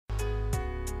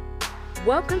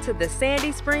Welcome to the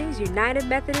Sandy Springs United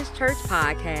Methodist Church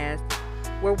podcast,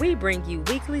 where we bring you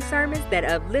weekly sermons that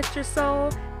uplift your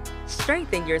soul,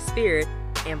 strengthen your spirit,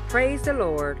 and praise the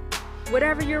Lord.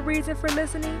 Whatever your reason for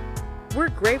listening, we're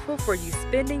grateful for you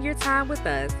spending your time with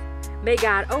us. May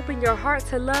God open your heart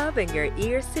to love and your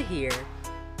ears to hear.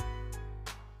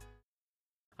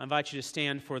 I invite you to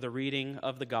stand for the reading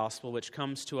of the gospel, which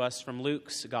comes to us from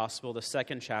Luke's gospel, the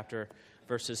second chapter,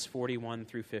 verses 41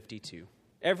 through 52.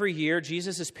 Every year,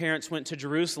 Jesus' parents went to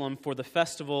Jerusalem for the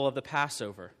festival of the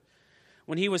Passover.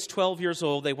 When he was 12 years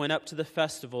old, they went up to the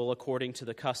festival according to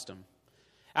the custom.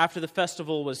 After the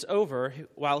festival was over,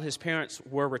 while his parents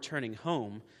were returning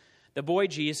home, the boy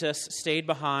Jesus stayed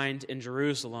behind in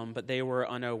Jerusalem, but they were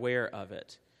unaware of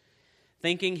it.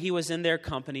 Thinking he was in their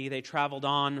company, they traveled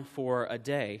on for a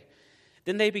day.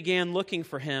 Then they began looking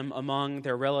for him among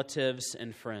their relatives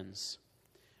and friends.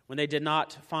 When they did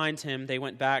not find him, they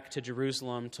went back to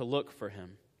Jerusalem to look for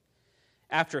him.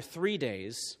 After 3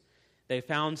 days, they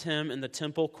found him in the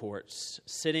temple courts,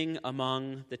 sitting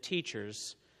among the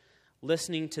teachers,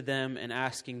 listening to them and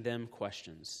asking them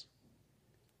questions.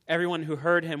 Everyone who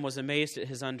heard him was amazed at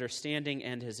his understanding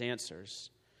and his answers.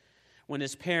 When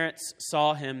his parents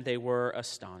saw him, they were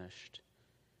astonished.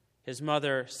 His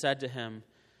mother said to him,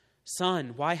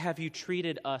 "Son, why have you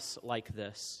treated us like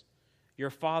this? Your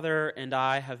father and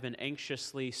I have been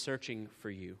anxiously searching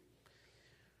for you."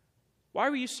 "Why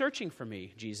were you searching for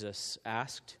me?" Jesus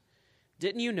asked.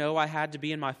 "Didn't you know I had to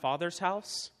be in my Father's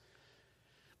house?"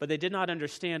 But they did not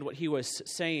understand what he was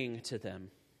saying to them.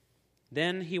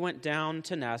 Then he went down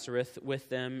to Nazareth with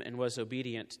them and was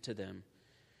obedient to them.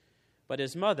 But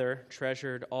his mother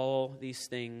treasured all these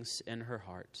things in her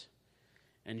heart.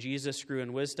 And Jesus grew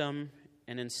in wisdom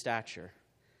and in stature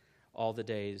all the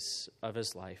days of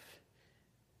his life.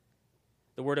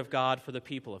 The word of God for the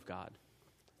people of God.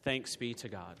 Thanks be to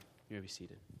God. You may be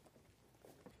seated.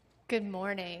 Good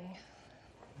morning.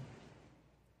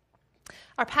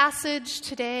 Our passage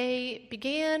today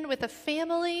began with a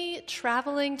family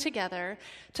traveling together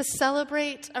to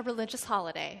celebrate a religious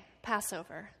holiday,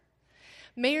 Passover.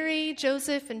 Mary,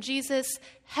 Joseph, and Jesus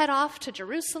head off to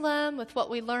Jerusalem with what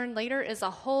we learn later is a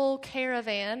whole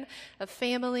caravan of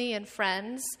family and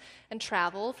friends and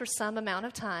travel for some amount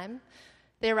of time.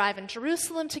 They arrive in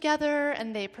Jerusalem together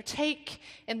and they partake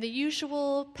in the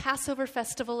usual Passover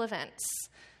festival events,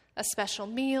 a special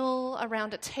meal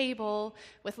around a table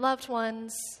with loved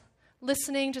ones,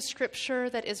 listening to scripture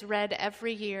that is read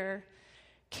every year,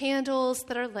 candles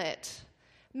that are lit,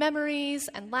 memories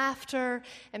and laughter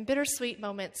and bittersweet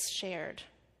moments shared.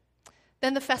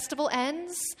 Then the festival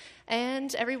ends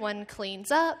and everyone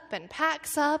cleans up and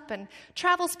packs up and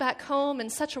travels back home in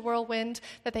such a whirlwind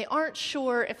that they aren't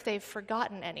sure if they've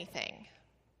forgotten anything.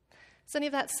 Does any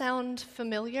of that sound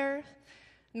familiar?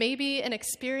 Maybe an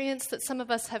experience that some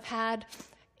of us have had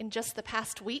in just the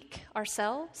past week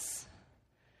ourselves?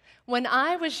 When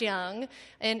I was young,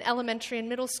 in elementary and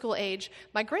middle school age,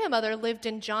 my grandmother lived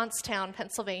in Johnstown,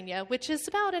 Pennsylvania, which is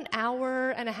about an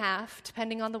hour and a half,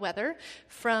 depending on the weather,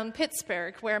 from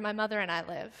Pittsburgh, where my mother and I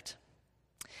lived.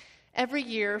 Every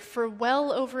year, for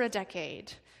well over a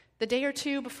decade, the day or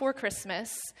two before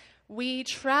Christmas, we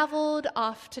traveled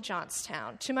off to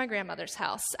Johnstown, to my grandmother's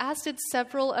house, as did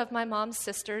several of my mom's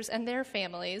sisters and their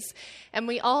families, and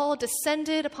we all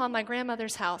descended upon my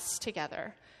grandmother's house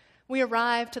together. We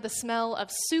arrived to the smell of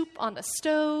soup on the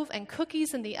stove and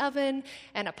cookies in the oven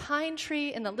and a pine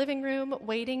tree in the living room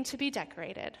waiting to be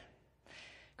decorated.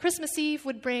 Christmas Eve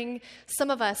would bring some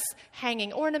of us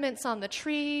hanging ornaments on the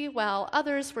tree, while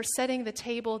others were setting the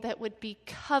table that would be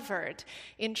covered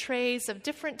in trays of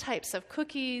different types of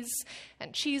cookies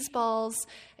and cheese balls,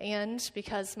 and,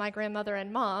 because my grandmother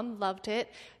and mom loved it,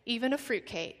 even a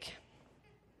fruitcake.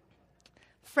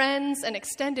 Friends and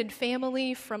extended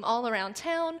family from all around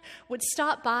town would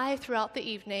stop by throughout the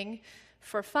evening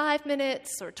for 5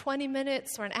 minutes or 20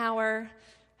 minutes or an hour,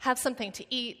 have something to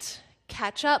eat,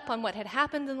 catch up on what had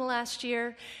happened in the last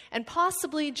year, and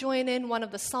possibly join in one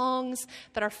of the songs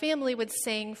that our family would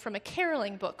sing from a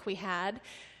caroling book we had.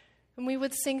 And we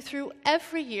would sing through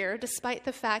every year, despite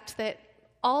the fact that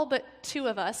all but 2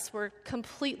 of us were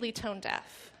completely tone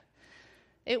deaf.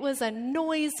 It was a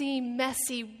noisy,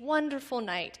 messy, wonderful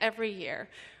night every year,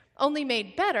 only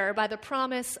made better by the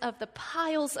promise of the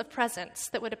piles of presents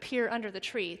that would appear under the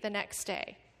tree the next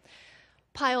day.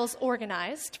 Piles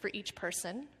organized for each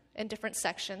person in different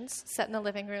sections set in the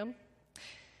living room.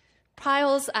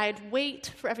 Piles I'd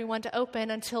wait for everyone to open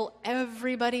until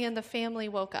everybody in the family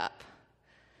woke up.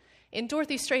 In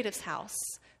Dorothy Stratiff's house,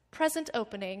 present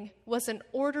opening was an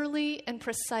orderly and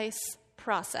precise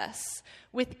process,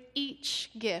 with each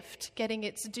gift getting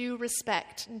its due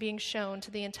respect and being shown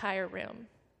to the entire room.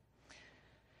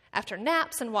 After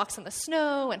naps and walks in the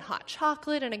snow and hot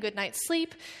chocolate and a good night's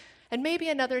sleep, and maybe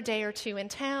another day or two in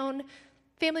town,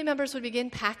 family members would begin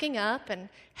packing up and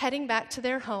heading back to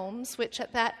their homes, which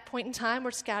at that point in time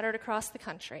were scattered across the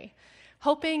country,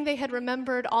 hoping they had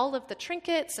remembered all of the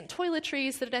trinkets and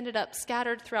toiletries that had ended up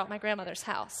scattered throughout my grandmother's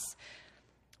house.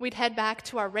 We'd head back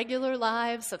to our regular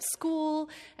lives of school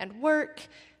and work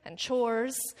and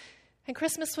chores, and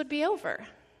Christmas would be over.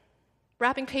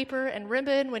 Wrapping paper and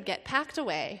ribbon would get packed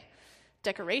away.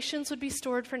 Decorations would be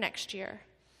stored for next year.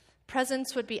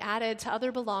 Presents would be added to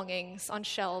other belongings on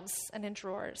shelves and in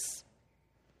drawers.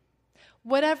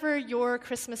 Whatever your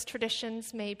Christmas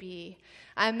traditions may be,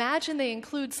 I imagine they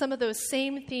include some of those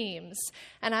same themes,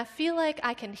 and I feel like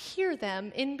I can hear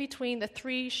them in between the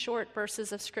 3 short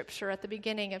verses of Scripture at the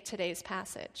beginning of today's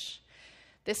passage.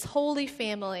 This holy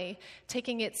family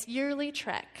taking its yearly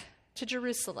trek to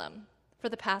Jerusalem for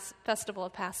the festival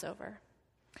of Passover.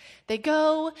 They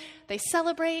go, they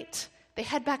celebrate, they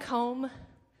head back home,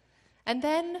 and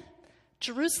then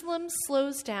Jerusalem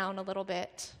slows down a little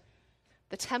bit.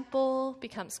 The temple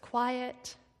becomes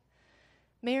quiet.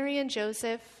 Mary and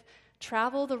Joseph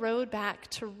travel the road back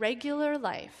to regular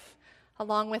life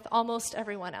along with almost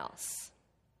everyone else.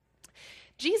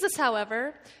 Jesus,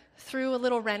 however, threw a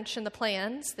little wrench in the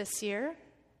plans this year.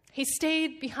 He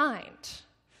stayed behind.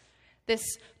 This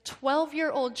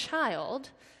 12-year-old child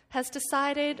has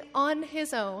decided on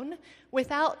his own,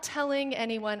 without telling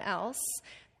anyone else,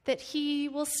 that he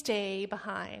will stay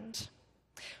behind.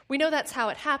 We know that's how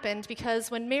it happened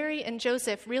because when Mary and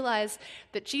Joseph realize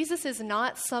that Jesus is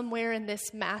not somewhere in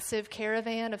this massive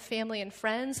caravan of family and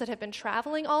friends that have been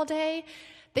traveling all day,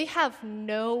 they have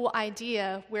no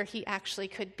idea where he actually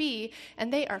could be,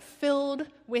 and they are filled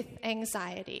with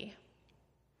anxiety.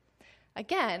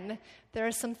 Again, there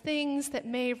are some things that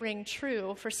may ring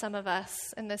true for some of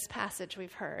us in this passage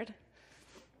we've heard.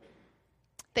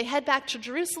 They head back to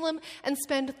Jerusalem and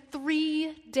spend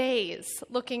 3 days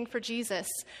looking for Jesus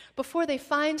before they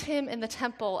find him in the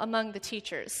temple among the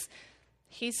teachers.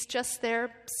 He's just there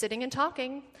sitting and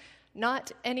talking,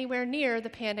 not anywhere near the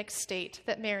panicked state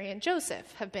that Mary and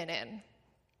Joseph have been in.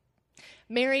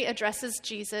 Mary addresses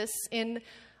Jesus in,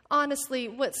 honestly,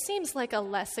 what seems like a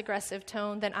less aggressive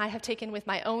tone than I have taken with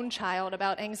my own child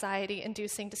about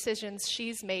anxiety-inducing decisions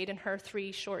she's made in her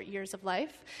 3 short years of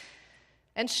life.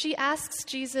 And she asks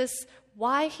Jesus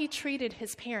why he treated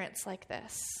his parents like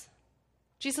this.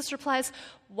 Jesus replies,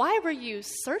 "Why were you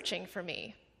searching for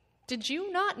me? Did you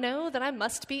not know that I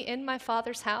must be in my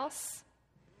Father's house?"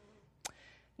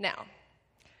 Now,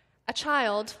 a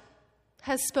child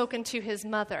has spoken to his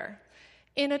mother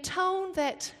in a tone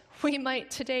that we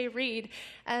might today read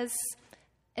as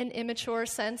an immature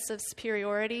sense of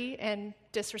superiority and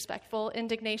disrespectful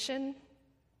indignation.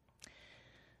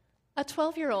 A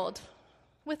 12-year-old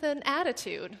with an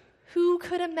attitude. Who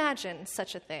could imagine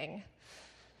such a thing?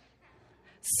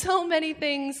 So many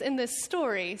things in this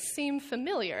story seem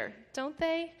familiar, don't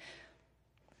they?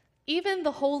 Even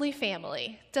the Holy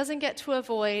Family doesn't get to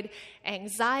avoid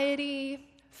anxiety,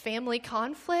 family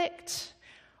conflict,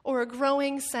 or a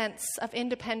growing sense of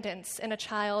independence in a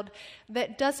child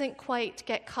that doesn't quite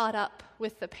get caught up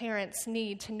with the parents'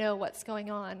 need to know what's going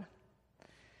on.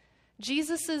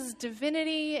 Jesus'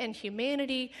 divinity and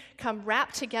humanity come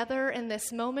wrapped together in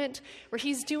this moment where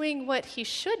he's doing what he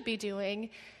should be doing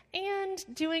and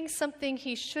doing something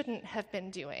he shouldn't have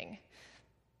been doing,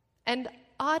 and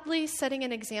oddly setting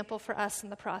an example for us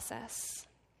in the process.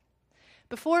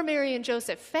 Before Mary and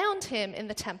Joseph found him in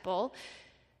the temple,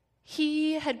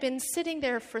 he had been sitting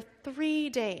there for 3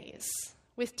 days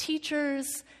with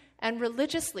teachers and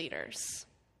religious leaders,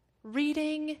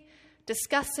 reading,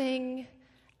 discussing,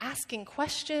 asking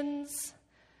questions,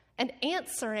 and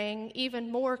answering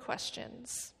even more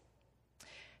questions.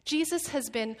 Jesus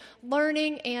has been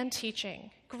learning and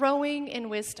teaching, growing in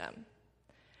wisdom.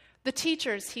 The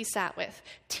teachers he sat with,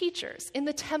 teachers in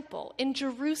the temple, in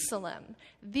Jerusalem,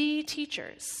 the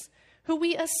teachers, who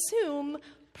we assume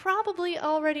probably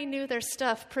already knew their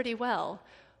stuff pretty well,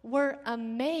 were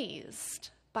amazed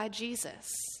by Jesus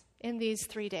in these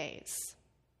 3 days.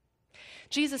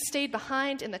 Jesus stayed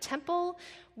behind in the temple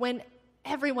when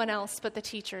everyone else but the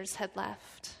teachers had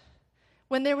left,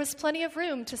 when there was plenty of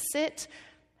room to sit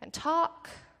and talk,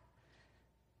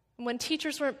 when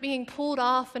teachers weren't being pulled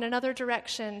off in another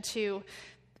direction to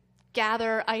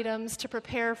gather items to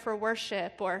prepare for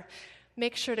worship or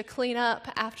make sure to clean up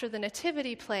after the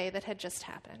nativity play that had just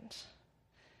happened.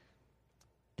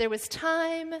 There was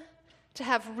time to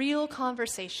have real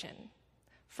conversation,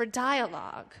 for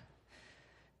dialogue,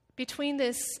 between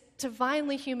this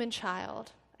divinely human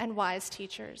child and wise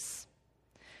teachers.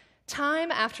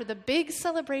 Time after the big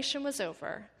celebration was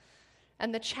over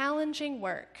and the challenging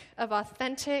work of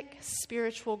authentic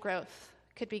spiritual growth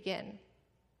could begin.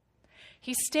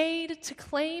 He stayed to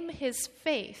claim his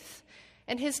faith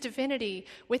and his divinity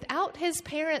without his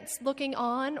parents looking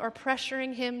on or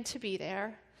pressuring him to be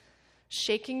there,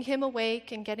 shaking him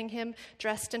awake and getting him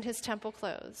dressed in his temple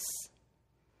clothes.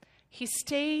 He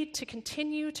stayed to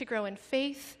continue to grow in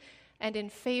faith and in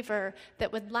favor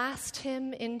that would last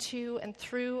him into and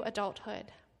through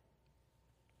adulthood.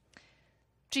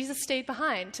 Jesus stayed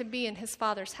behind to be in his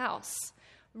Father's house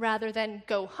rather than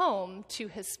go home to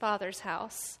his Father's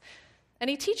house. And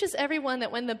he teaches everyone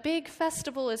that when the big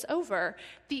festival is over,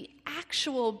 the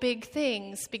actual big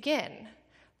things begin.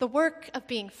 The work of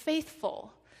being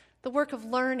faithful, the work of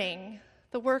learning,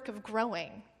 the work of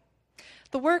growing.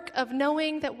 The work of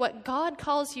knowing that what God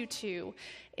calls you to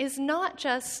is not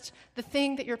just the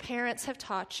thing that your parents have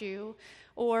taught you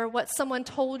or what someone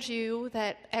told you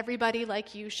that everybody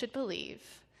like you should believe.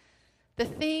 The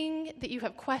thing that you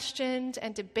have questioned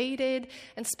and debated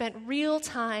and spent real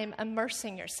time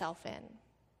immersing yourself in.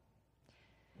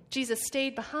 Jesus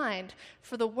stayed behind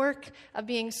for the work of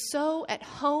being so at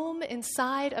home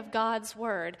inside of God's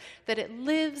word that it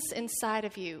lives inside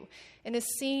of you and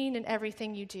is seen in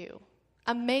everything you do,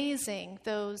 amazing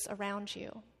those around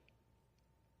you.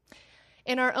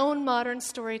 In our own modern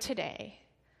story today,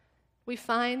 we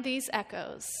find these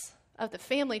echoes of the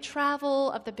family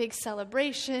travel, of the big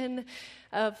celebration,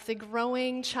 of the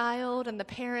growing child and the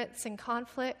parents in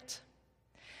conflict.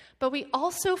 But we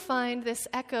also find this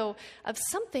echo of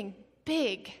something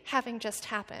big having just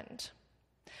happened.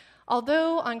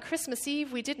 Although on Christmas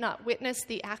Eve we did not witness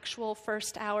the actual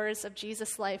first hours of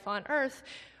Jesus' life on earth,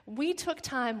 we took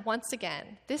time once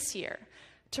again this year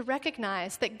to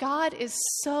recognize that God is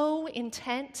so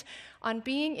intent on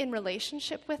being in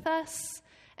relationship with us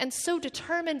and so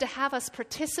determined to have us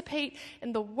participate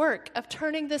in the work of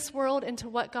turning this world into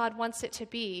what God wants it to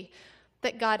be,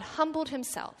 that God humbled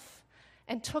himself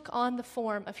and took on the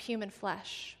form of human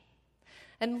flesh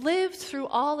and lived through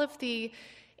all of the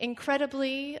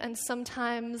incredibly and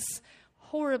sometimes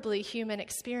horribly human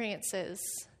experiences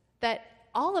that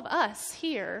all of us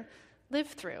here live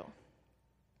through.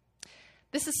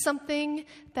 This is something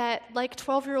that, like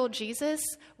 12-year-old Jesus,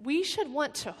 we should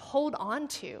want to hold on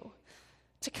to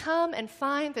come and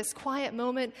find this quiet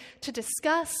moment to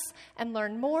discuss and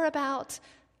learn more about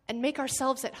and make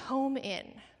ourselves at home in.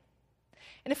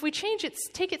 And if we take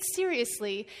it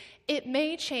seriously, it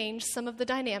may change some of the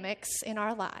dynamics in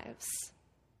our lives.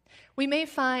 We may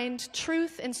find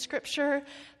truth in Scripture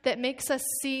that makes us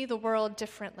see the world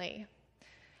differently,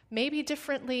 maybe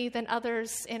differently than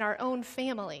others in our own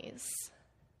families.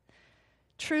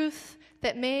 Truth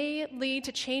that may lead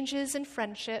to changes in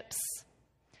friendships.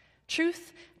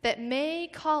 Truth that may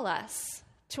call us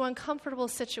to uncomfortable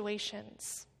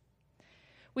situations.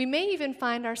 We may even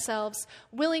find ourselves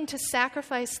willing to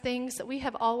sacrifice things that we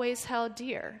have always held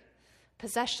dear,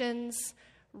 possessions,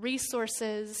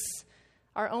 resources,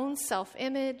 our own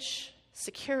self-image,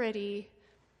 security,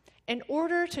 in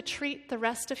order to treat the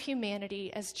rest of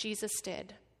humanity as Jesus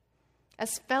did,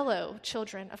 as fellow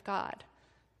children of God.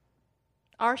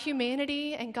 Our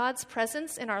humanity and God's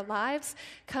presence in our lives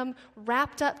come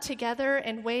wrapped up together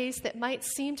in ways that might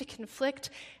seem to conflict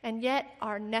and yet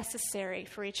are necessary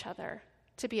for each other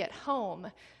to be at home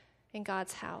in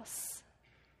God's house.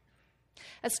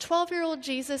 As 12-year-old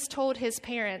Jesus told his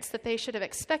parents that they should have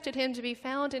expected him to be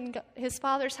found in his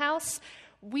Father's house,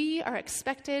 we are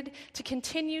expected to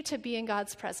continue to be in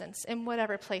God's presence in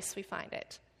whatever place we find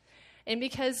it. And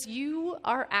because you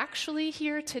are actually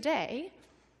here today,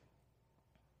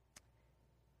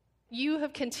 you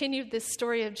have continued this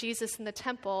story of Jesus in the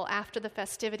temple after the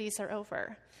festivities are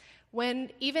over, when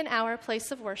even our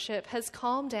place of worship has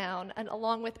calmed down, and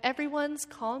along with everyone's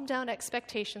calmed down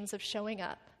expectations of showing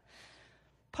up.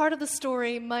 Part of the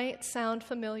story might sound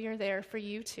familiar there for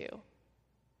you too.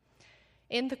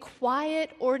 In the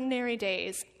quiet, ordinary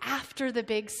days after the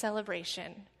big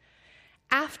celebration,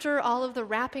 after all of the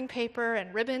wrapping paper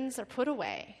and ribbons are put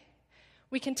away,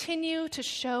 we continue to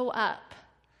show up.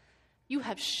 You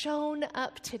have shown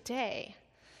up today.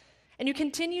 And you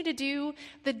continue to do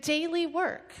the daily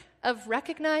work of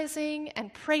recognizing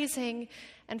and praising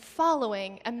and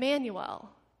following Emmanuel,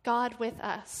 God with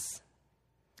us.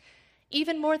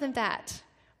 Even more than that,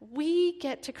 we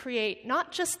get to create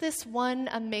not just this one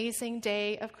amazing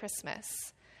day of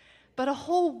Christmas, but a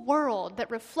whole world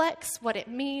that reflects what it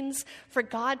means for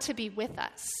God to be with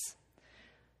us.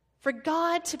 For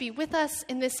God to be with us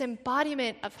in this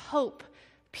embodiment of hope,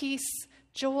 peace,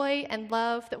 joy and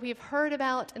love that we've heard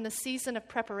about in the season of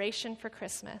preparation for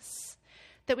Christmas,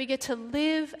 that we get to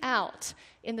live out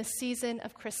in the season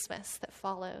of Christmas that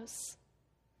follows.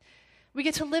 We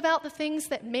get to live out the things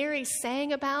that Mary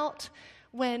sang about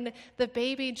when the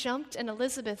baby jumped in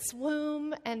Elizabeth's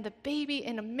womb and the baby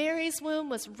in Mary's womb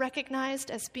was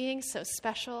recognized as being so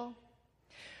special.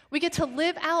 We get to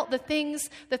live out the things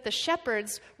that the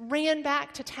shepherds ran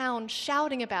back to town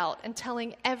shouting about and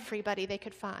telling everybody they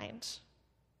could find.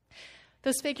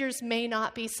 Those figures may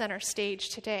not be center stage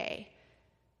today,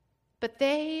 but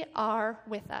they are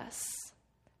with us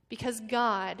because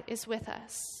God is with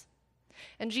us.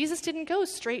 And Jesus didn't go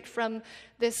straight from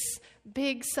this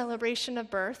big celebration of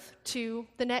birth to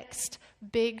the next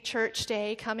big church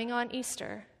day coming on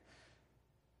Easter.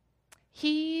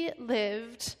 He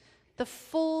lived the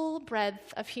full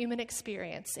breadth of human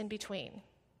experience in between.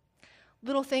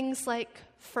 Little things like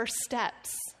first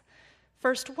steps,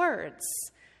 first words,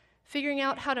 figuring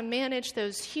out how to manage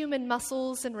those human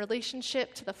muscles in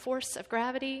relationship to the force of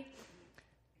gravity.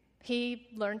 He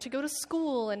learned to go to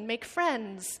school and make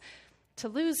friends, to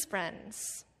lose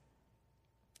friends.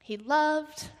 He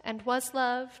loved and was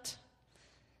loved.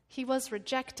 He was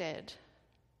rejected.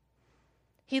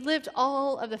 He lived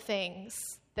all of the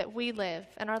things that we live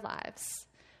in our lives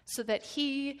so that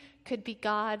he could be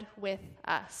God with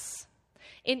us.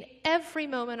 In every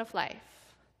moment of life,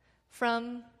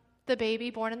 from the baby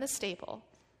born in the stable,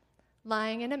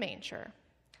 lying in a manger,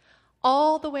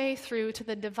 all the way through to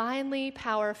the divinely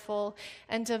powerful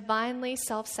and divinely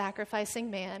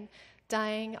self-sacrificing man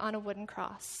dying on a wooden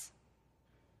cross.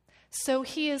 So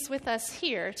he is with us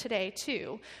here today,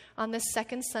 too, on this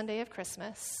second Sunday of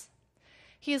Christmas.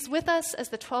 He is with us as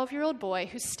the 12-year-old boy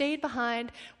who stayed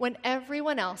behind when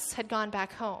everyone else had gone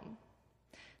back home,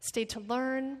 stayed to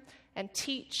learn and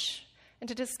teach and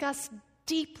to discuss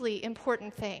deeply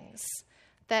important things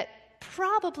that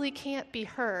probably can't be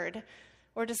heard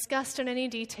or discussed in any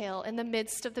detail in the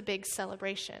midst of the big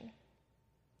celebration.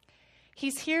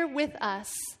 He's here with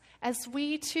us as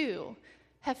we, too,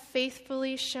 have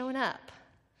faithfully shown up,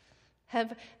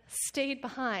 have stayed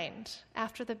behind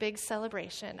after the big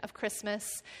celebration of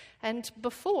Christmas and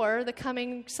before the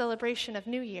coming celebration of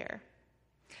New Year,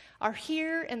 are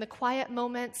here in the quiet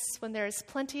moments when there is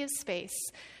plenty of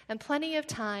space and plenty of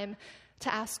time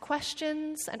to ask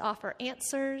questions and offer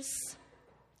answers,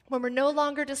 when we're no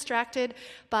longer distracted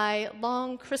by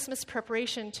long Christmas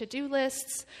preparation to-do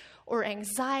lists or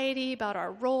anxiety about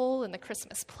our role in the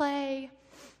Christmas play,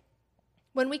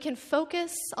 when we can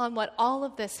focus on what all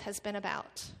of this has been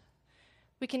about.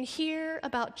 We can hear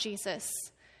about Jesus,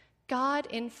 God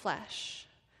in flesh,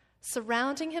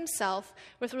 surrounding himself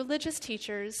with religious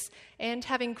teachers and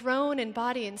having grown in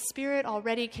body and spirit,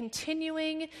 already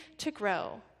continuing to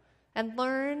grow and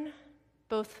learn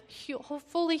both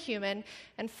fully human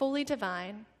and fully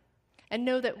divine, and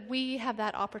know that we have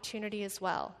that opportunity as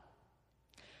well.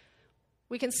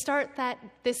 We can start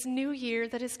this new year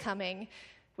that is coming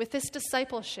with this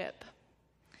discipleship,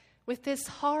 with this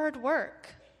hard work,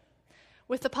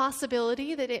 with the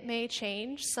possibility that it may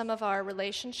change some of our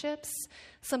relationships,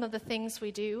 some of the things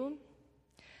we do,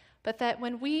 but that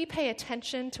when we pay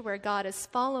attention to where God is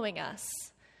following us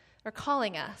or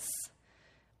calling us,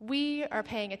 we are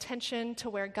paying attention to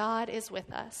where God is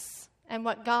with us and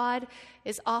what God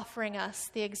is offering us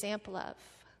the example of.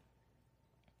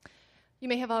 You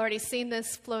may have already seen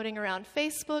this floating around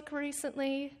Facebook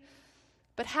recently,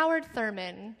 but Howard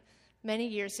Thurman, many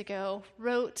years ago,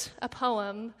 wrote a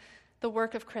poem, The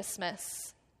Work of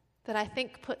Christmas, that I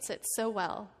think puts it so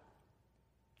well.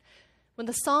 When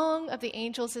the song of the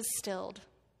angels is stilled,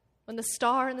 when the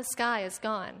star in the sky is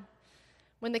gone,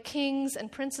 when the kings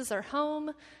and princes are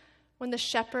home, when the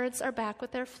shepherds are back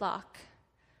with their flock,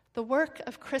 the work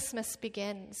of Christmas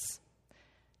begins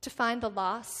to find the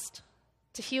lost,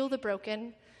 to heal the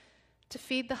broken, to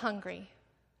feed the hungry,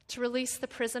 to release the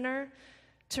prisoner,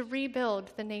 to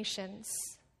rebuild the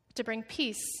nations, to bring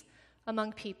peace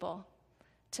among people,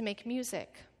 to make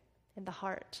music in the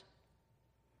heart.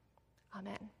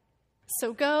 Amen.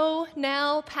 So go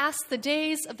now past the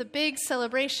days of the big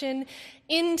celebration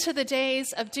into the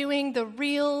days of doing the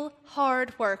real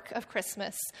hard work of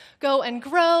Christmas. Go and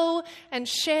grow and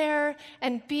share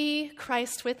and be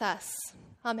Christ with us.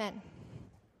 Amen.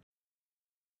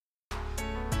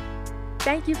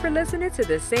 Thank you for listening to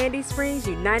the Sandy Springs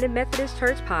United Methodist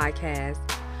Church podcast.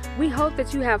 We hope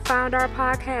that you have found our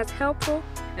podcast helpful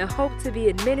and hope to be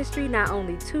in ministry not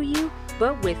only to you,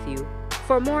 but with you.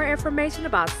 For more information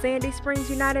about Sandy Springs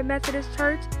United Methodist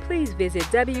Church, please visit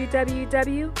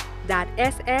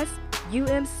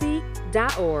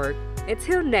www.ssumc.org.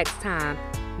 Until next time,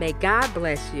 may God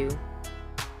bless you.